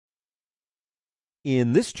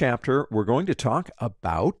In this chapter, we're going to talk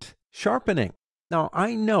about sharpening. Now,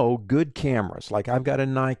 I know good cameras, like I've got a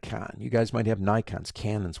Nikon. You guys might have Nikons,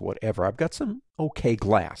 Canons, whatever. I've got some okay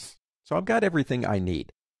glass. So I've got everything I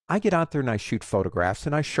need. I get out there and I shoot photographs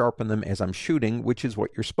and I sharpen them as I'm shooting, which is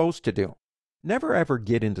what you're supposed to do. Never ever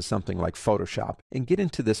get into something like Photoshop and get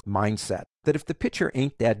into this mindset that if the picture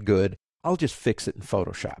ain't that good, I'll just fix it in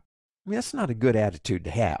Photoshop. I mean, that's not a good attitude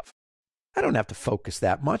to have. I don't have to focus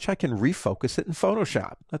that much. I can refocus it in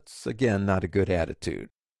Photoshop. That's, again, not a good attitude.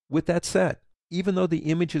 With that said, even though the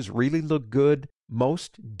images really look good,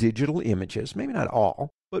 most digital images, maybe not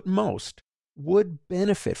all, but most, would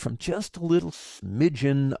benefit from just a little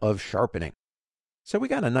smidgen of sharpening. So we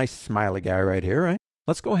got a nice smiley guy right here, right?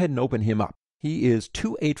 Let's go ahead and open him up. He is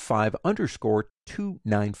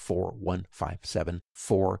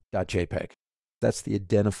 285_294157.jpg. That's the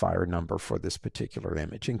identifier number for this particular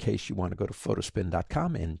image, in case you want to go to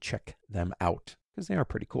photospin.com and check them out, because they are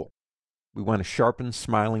pretty cool. We want to sharpen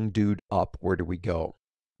smiling dude up. Where do we go?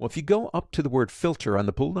 Well, if you go up to the word filter on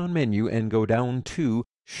the pull-down menu and go down to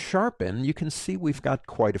sharpen, you can see we've got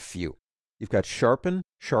quite a few. You've got sharpen,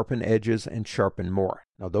 sharpen edges, and sharpen more.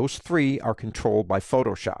 Now, those three are controlled by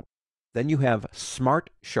Photoshop. Then you have smart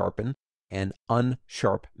sharpen and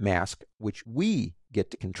unsharp mask, which we get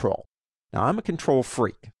to control. Now, I'm a control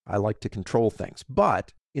freak. I like to control things.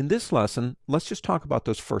 But in this lesson, let's just talk about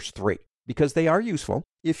those first three, because they are useful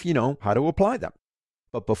if you know how to apply them.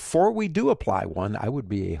 But before we do apply one, I would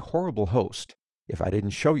be a horrible host if I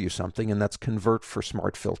didn't show you something, and that's convert for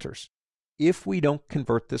smart filters. If we don't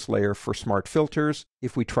convert this layer for smart filters,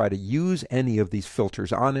 if we try to use any of these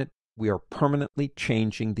filters on it, we are permanently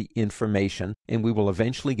changing the information, and we will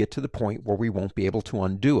eventually get to the point where we won't be able to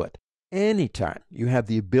undo it. Anytime you have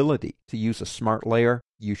the ability to use a smart layer,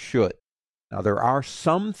 you should. Now, there are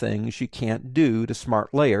some things you can't do to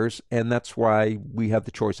smart layers, and that's why we have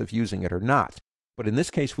the choice of using it or not. But in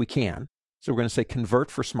this case, we can. So we're going to say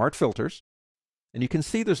convert for smart filters. And you can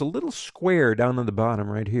see there's a little square down on the bottom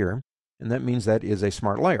right here, and that means that is a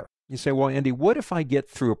smart layer. You say, well, Andy, what if I get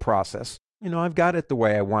through a process? I've got it the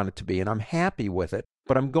way I want it to be, and I'm happy with it,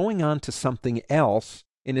 but I'm going on to something else,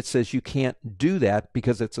 and it says you can't do that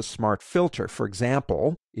because it's a smart filter. For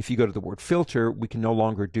example, if you go to the word filter, we can no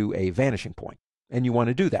longer do a vanishing point, and you want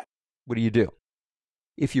to do that. What do?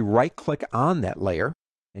 If you right-click on that layer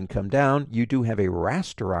and come down, you do have a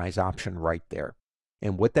rasterize option right there.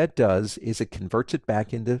 And what that does is it converts it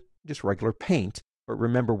back into just regular paint, but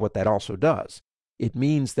remember what that also does. It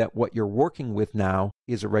means that what you're working with now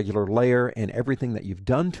is a regular layer, and everything that you've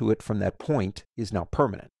done to it from that point is now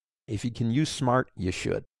permanent. If you can use smart, you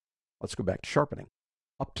should. Let's go back to sharpening.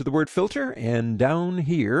 Up to the word filter and down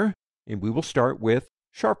here, and we will start with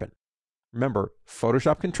sharpen. Remember,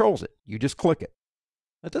 Photoshop controls it. You just click it.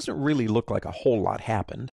 That doesn't really look like a whole lot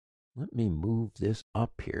happened. Let me move this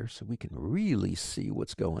up here so we can really see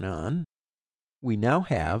what's going on. We now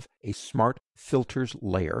have a smart filters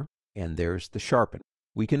layer, and there's the sharpen.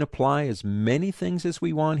 We can apply as many things as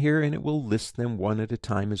we want here, and it will list them one at a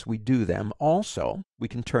time as we do them. Also, we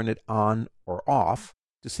can turn it on or off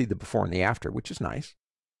to see the before and the after, which is nice.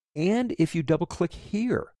 And if you double-click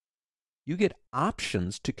here, you get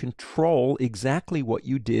options to control exactly what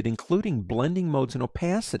you did, including blending modes and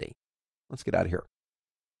opacity. Let's get out of here.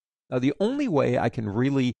 Now, the only way I can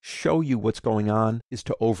really show you what's going on is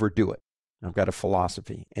to overdo it. I've got a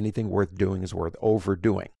philosophy. Anything worth doing is worth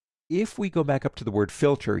overdoing. If we go back up to the word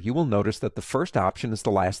filter, you will notice that the first option is the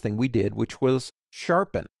last thing we did, which was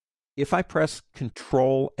sharpen. If I press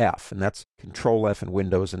Control F, and that's Control F in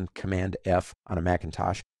Windows and Command F on a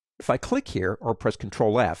Macintosh, if I click here or press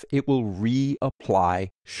Control F, it will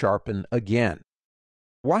reapply sharpen again.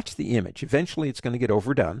 Watch the image. Eventually, it's going to get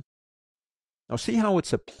overdone. Now, see how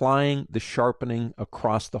it's applying the sharpening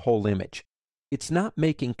across the whole image. It's not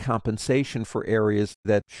making compensation for areas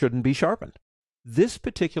that shouldn't be sharpened. This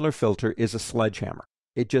particular filter is a sledgehammer.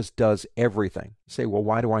 It just does everything. You say, well,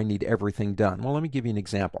 why do I need everything done? Well, let me give you an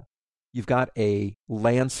example. You've got a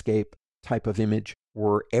landscape type of image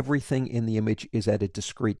where everything in the image is at a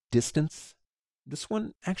discrete distance. This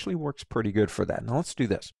one actually works pretty good for that. Now, let's do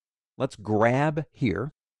this. Let's grab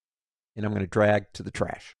here, and I'm going to drag to the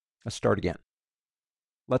trash. Let's start again.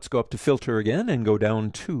 Let's go up to filter again and go down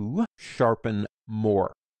to sharpen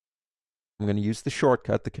more. I'm going to use the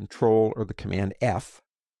shortcut, the Control or the Command F.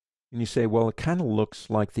 And you say, well, it kind of looks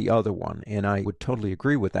like the other one, and I would totally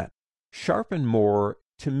agree with that. Sharpen more,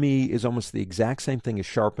 to me, is almost the exact same thing as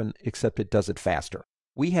sharpen, except it does it faster.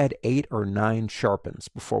 We had 8 or 9 sharpens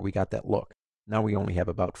before we got that look. Now we only have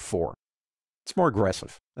about 4. It's more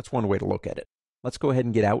aggressive. That's one way to look at it. Let's go ahead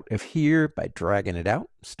and get out of here by dragging it out.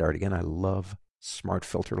 Start again. I love Smart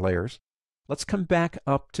Filter Layers. Let's come back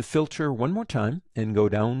up to Filter one more time and go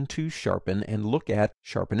down to Sharpen and look at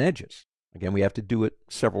Sharpen Edges. Again, we have to do it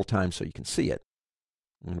several times so you can see it.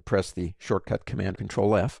 I'm going to press the shortcut Command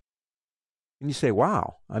Control F. And you say,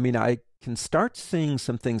 wow, I mean, I can start seeing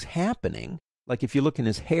some things happening. Like if you look in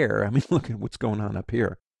his hair, I mean, look at what's going on up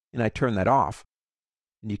here. And I turn that off,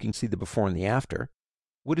 and you can see the before and the after.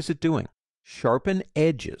 What is it doing? Sharpen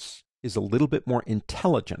Edges is a little bit more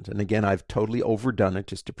intelligent. And again, I've totally overdone it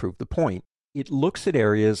just to prove the point. It looks at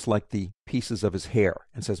areas like the pieces of his hair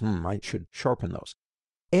and says, I should sharpen those.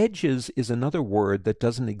 Edges is another word that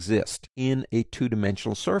doesn't exist in a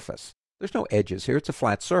two-dimensional surface. There's no edges here. It's a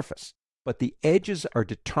flat surface. But the edges are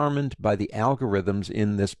determined by the algorithms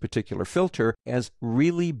in this particular filter as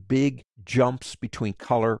really big jumps between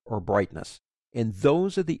color or brightness. And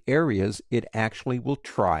those are the areas it actually will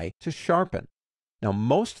try to sharpen. Now,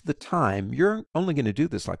 most of the time, you're only going to do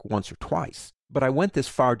this like once or twice. But I went this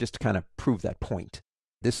far just to kind of prove that point.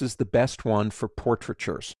 This is the best one for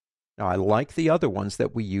portraitures. Now, I like the other ones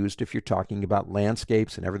that we used if you're talking about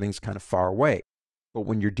landscapes and everything's kind of far away. But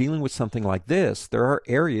when you're dealing with something like this, there are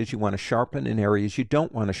areas you want to sharpen and areas you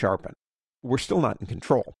don't want to sharpen. We're still not in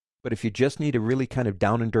control. But if you just need a really kind of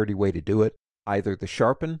down and dirty way to do it, either the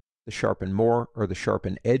Sharpen More, or the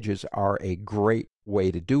Sharpen Edges are a great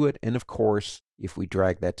way to do it. And of course, if we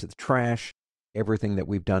drag that to the trash, everything that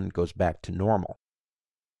we've done goes back to normal.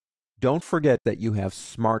 Don't forget that you have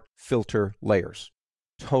Smart Filter Layers.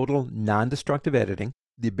 Total non-destructive editing,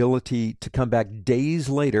 the ability to come back days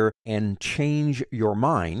later and change your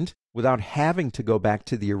mind without having to go back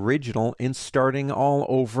to the original and starting all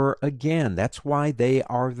over again. That's why they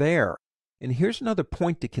are there. And here's another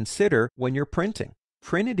point to consider when you're printing.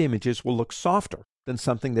 Printed images will look softer than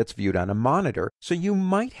something that's viewed on a monitor, so you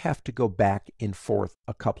might have to go back and forth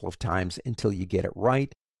a couple of times until you get it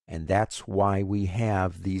right, and that's why we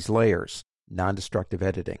have these layers, non-destructive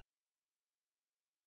editing.